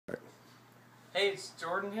Hey, it's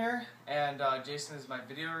Jordan here, and Jason is my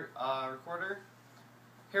video recorder.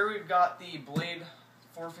 Here we've got the Blade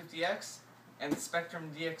 450X and the Spektrum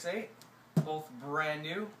DX8, both brand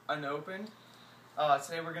new, unopened.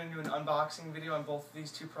 Today we're going to do an unboxing video on both of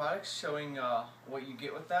these two products, showing what you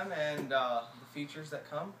get with them and the features that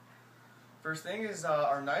come. First thing is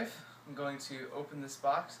our knife. I'm going to open this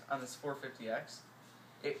box on this 450X.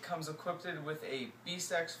 It comes equipped with a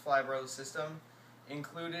B-Sex fly broiler system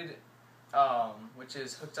included, which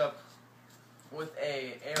is hooked up with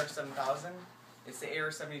a AR7000. It's the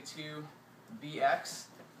AR72BX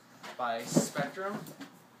by Spektrum.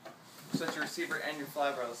 So that's your receiver and your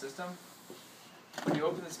fly broiler system. When you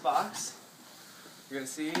open this box, you're going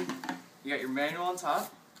to see you got your manual on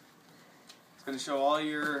top. It's going to show all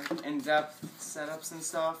your in-depth setups and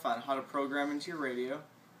stuff on how to program into your radio,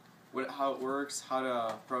 how it works, how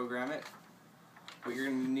to program it, what you're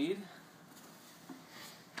going to need.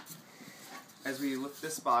 As we lift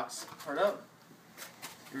this box part up,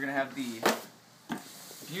 you're going to have the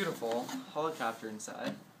beautiful helicopter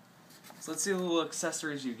inside. So let's see the little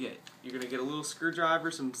accessories you get. You're going to get a little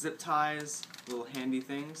screwdriver, some zip ties, little handy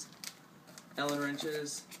things, Allen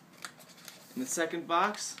wrenches. In the second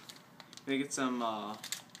box, you're going to get some,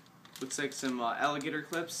 looks like some alligator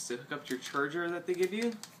clips to hook up to your charger that they give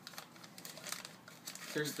you.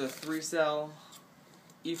 Here's the 3-cell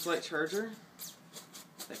e-flite charger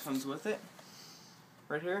that comes with it.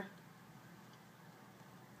 Right here.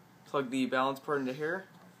 Plug the balance port into here.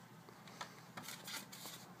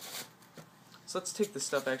 So let's take the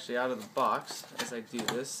stuff actually out of the box as I do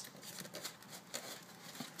this.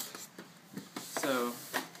 So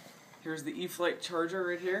here's the e-flite charger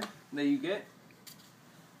right here that you get.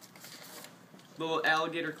 Little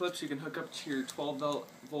alligator clips you can hook up to your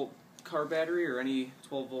 12-volt car battery or any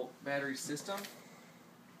 12-volt battery system.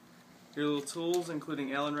 Your little tools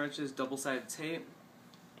including Allen wrenches, double-sided tape,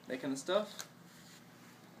 that kind of stuff.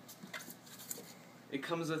 It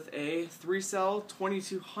comes with a 3-cell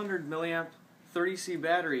 2200 milliamp 30C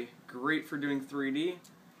battery, great for doing 3D.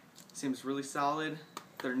 Seems really solid.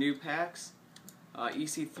 They're new packs.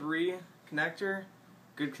 EC3 connector,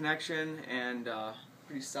 good connection and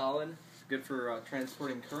pretty solid. Good for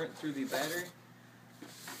transporting current through the battery.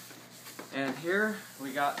 And here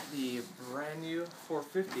we got the brand new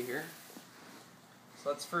 450 here. So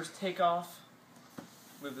let's first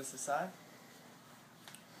move this aside.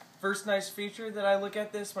 First nice feature that I look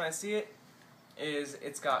at this when I see it is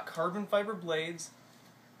it's got carbon fiber blades,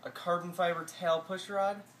 a carbon fiber tail push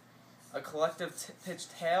rod, a collective pitch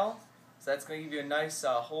tail, so that's going to give you a nice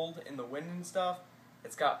hold in the wind and stuff.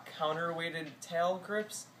 It's got counterweighted tail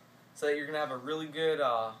grips, so that you're going to have a really good,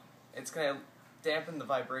 it's going to dampen the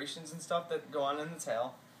vibrations and stuff that go on in the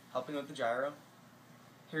tail, helping with the gyro.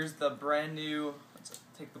 Here's the brand new, let's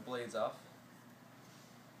take the blades off.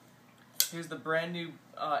 Here's the brand new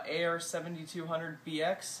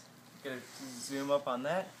AR7200BX. Get a zoom up on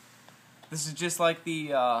that. This is just like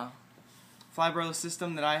the fly broiler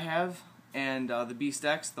system that I have and the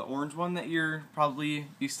B-Sex, the orange one that you're probably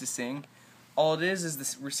used to seeing. All it is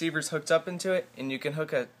the receiver's hooked up into it, and you can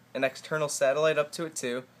hook an external satellite up to it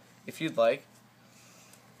too, if you'd like.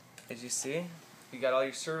 As you see, you got all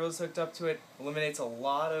your servos hooked up to it. Eliminates a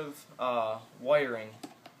lot of wiring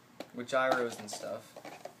with gyros and stuff.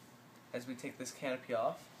 As we take this canopy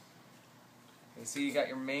off, you can see you got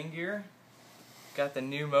your main gear. Got the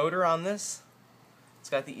new motor on this. It's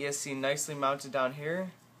got the ESC nicely mounted down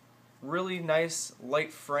here. Really nice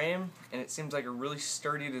light frame, and it seems like a really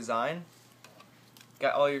sturdy design.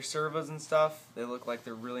 Got all your servos and stuff. They look like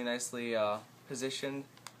they're really nicely positioned.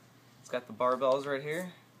 It's got the barbells right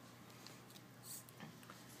here.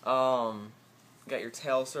 Got your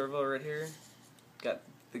tail servo right here. Got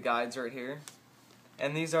the guides right here.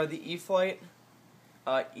 And these are the e-flite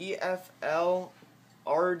EFL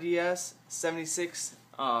RDS 76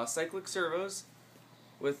 cyclic servos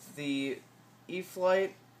with the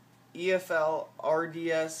e-flite EFL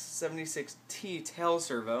RDS 76T tail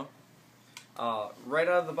servo. Right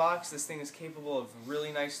out of the box, this thing is capable of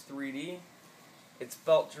really nice 3D. It's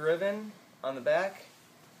belt driven on the back.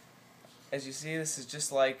 As you see, this is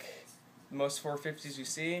just like most 450s you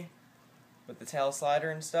see with the tail slider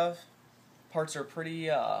and stuff. Parts are pretty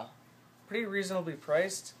reasonably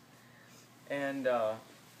priced, and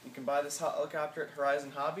you can buy this helicopter at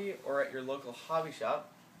Horizon Hobby or at your local hobby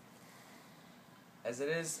shop. As it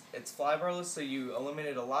is, it's fly broiler, so you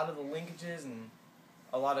eliminate a lot of the linkages and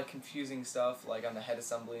a lot of confusing stuff like on the head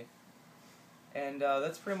assembly. And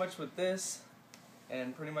that's pretty much with this.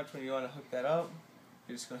 And pretty much when you want to hook that up,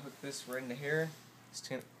 you're just going to hook this right into here. These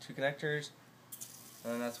two connectors.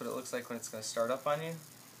 And that's what it looks like when it's going to start up on you.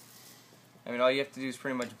 I mean, all you have to do is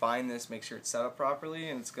pretty much bind this, make sure it's set up properly,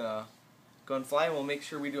 and it's gonna go and fly. We'll make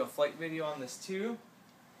sure we do a flight video on this too.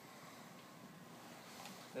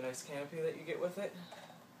 The nice canopy that you get with it.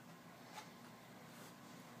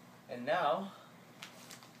 And now,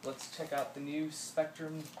 let's check out the new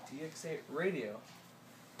Spektrum DX8 radio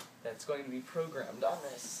that's going to be programmed on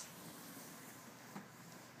this.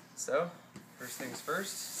 So, first things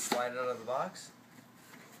first, slide it out of the box.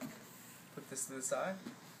 Put this to the side.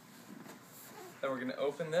 Then we're going to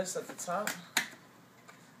open this at the top.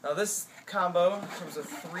 Now this combo comes with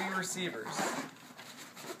 3 receivers,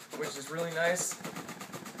 which is really nice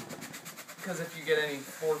because if you get any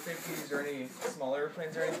 450s or any small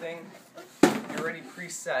airplanes or anything, you're already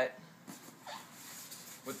preset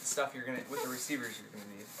with the stuff with the receivers you're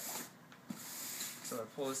gonna need. So I'm gonna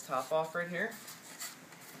pull this top off right here.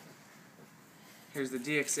 Here's the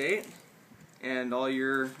DX8 and all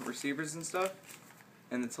your receivers and stuff,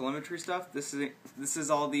 and the telemetry stuff. This is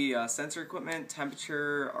all the sensor equipment,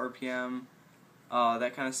 temperature, RPM,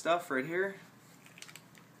 that kind of stuff right here.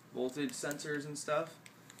 Voltage sensors and stuff.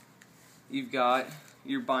 You've got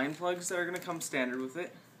your bind plugs that are going to come standard with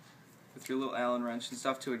it, with your little Allen wrench and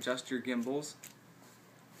stuff to adjust your gimbals.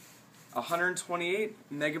 128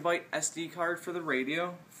 megabyte SD card for the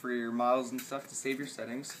radio, for your models and stuff to save your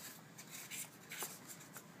settings.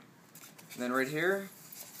 And then right here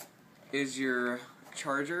is your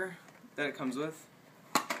charger that it comes with.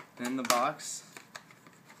 And in the box,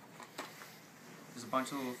 there's a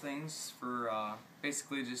bunch of little things for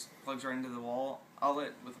basically just plugs right into the wall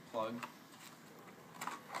outlet with a plug.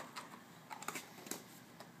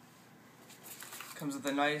 Comes with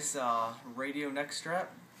a nice radio neck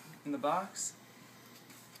strap in the box.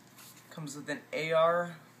 Comes with an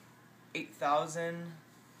AR8000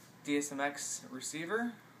 DSMX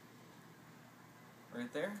receiver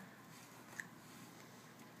right there.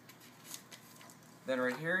 Then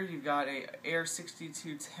right here you've got a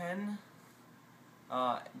AR6210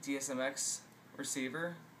 DSMX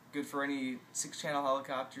receiver, good for any 6-channel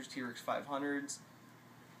helicopters, T-Rex 500s.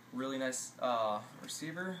 Really nice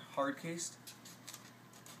receiver, hard cased.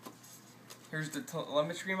 Here's the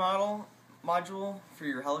telemetry module for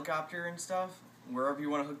your helicopter and stuff. Wherever you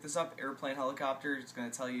want to hook this up, airplane, helicopter, it's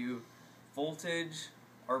going to tell you voltage,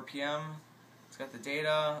 RPM. It's got the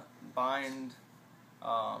data, bind,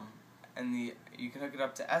 and you can hook it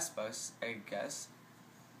up to S-Bus, I guess,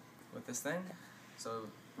 with this thing. So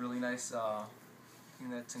really nice thing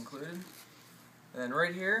that's included. And then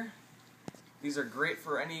right here, these are great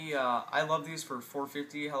for any. I love these for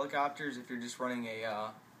 450 helicopters if you're just running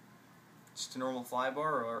just a normal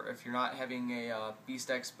flybar, or if you're not having a Beast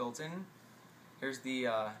X built in. Here's the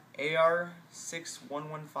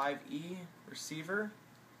AR6115E receiver.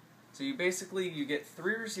 So you get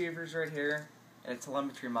 3 receivers right here and a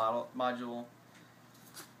telemetry module,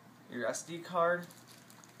 your SD card,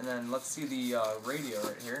 and then let's see the radio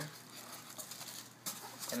right here.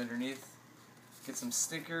 And underneath, get some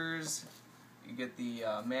stickers. You get the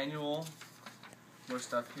manual, more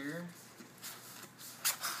stuff here.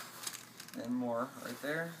 And more right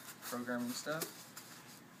there, programming stuff.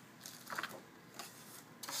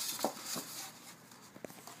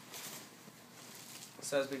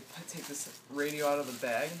 So as we take this radio out of the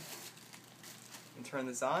bag and turn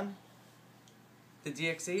this on, the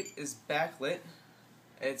DX8 is backlit.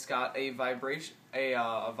 It's got a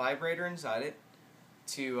vibrator inside it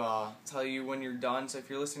to tell you when you're done. So if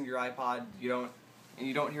you're listening to your iPod, you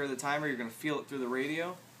don't hear the timer, you're gonna feel it through the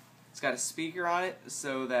radio. It's got a speaker on it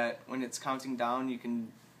so that when it's counting down, you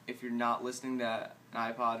can, if you're not listening to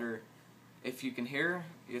an iPod, or if you can hear,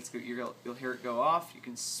 you'll hear it go off. You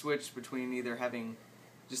can switch between either having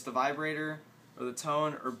just the vibrator or the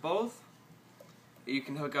tone or both. You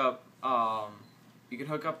can hook up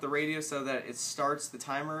the radio so that it starts the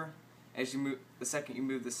timer as you move. The second you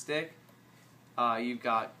move the stick, you've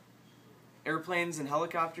got airplanes and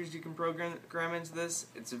helicopters you can program into this.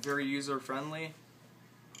 It's very user friendly.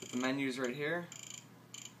 The menus right here,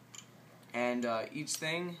 and each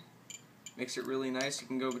thing makes it really nice. You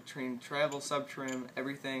can go between travel, subtrim,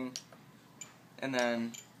 everything, and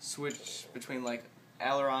then switch between like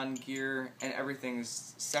aileron, gear, and everything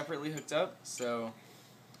is separately hooked up, so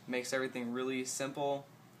it makes everything really simple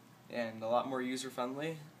and a lot more user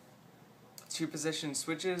friendly. 2-position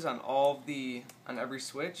switches on every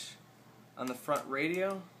switch on the front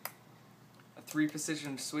radio. A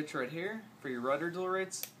 3-position switch right here for your rudder dual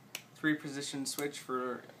rates. 3-position switch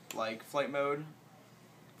for like flight mode,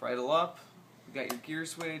 for idle up. You got your gear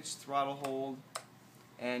switch, throttle hold,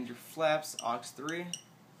 and your flaps, aux 3.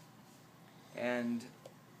 And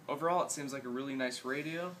overall, it seems like a really nice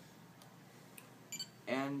radio.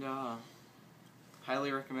 And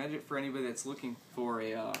highly recommend it for anybody that's looking for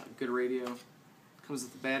a good radio. Comes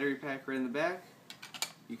with the battery pack right in the back.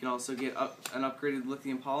 You can also get an upgraded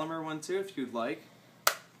lithium polymer one too if you'd like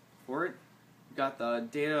for it. Got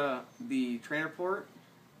the trainer port,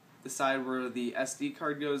 the side where the SD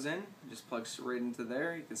card goes in, just plugs right into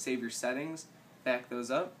there. You can save your settings, back those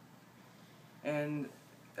up, and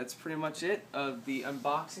that's pretty much it of the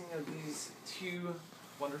unboxing of these two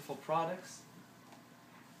wonderful products.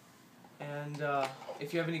 And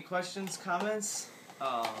if you have any questions, comments,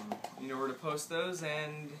 you know where to post those,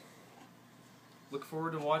 and look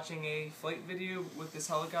forward to watching a flight video with this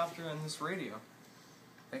helicopter and this radio.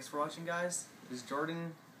 Thanks for watching, guys. This is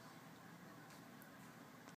Jordan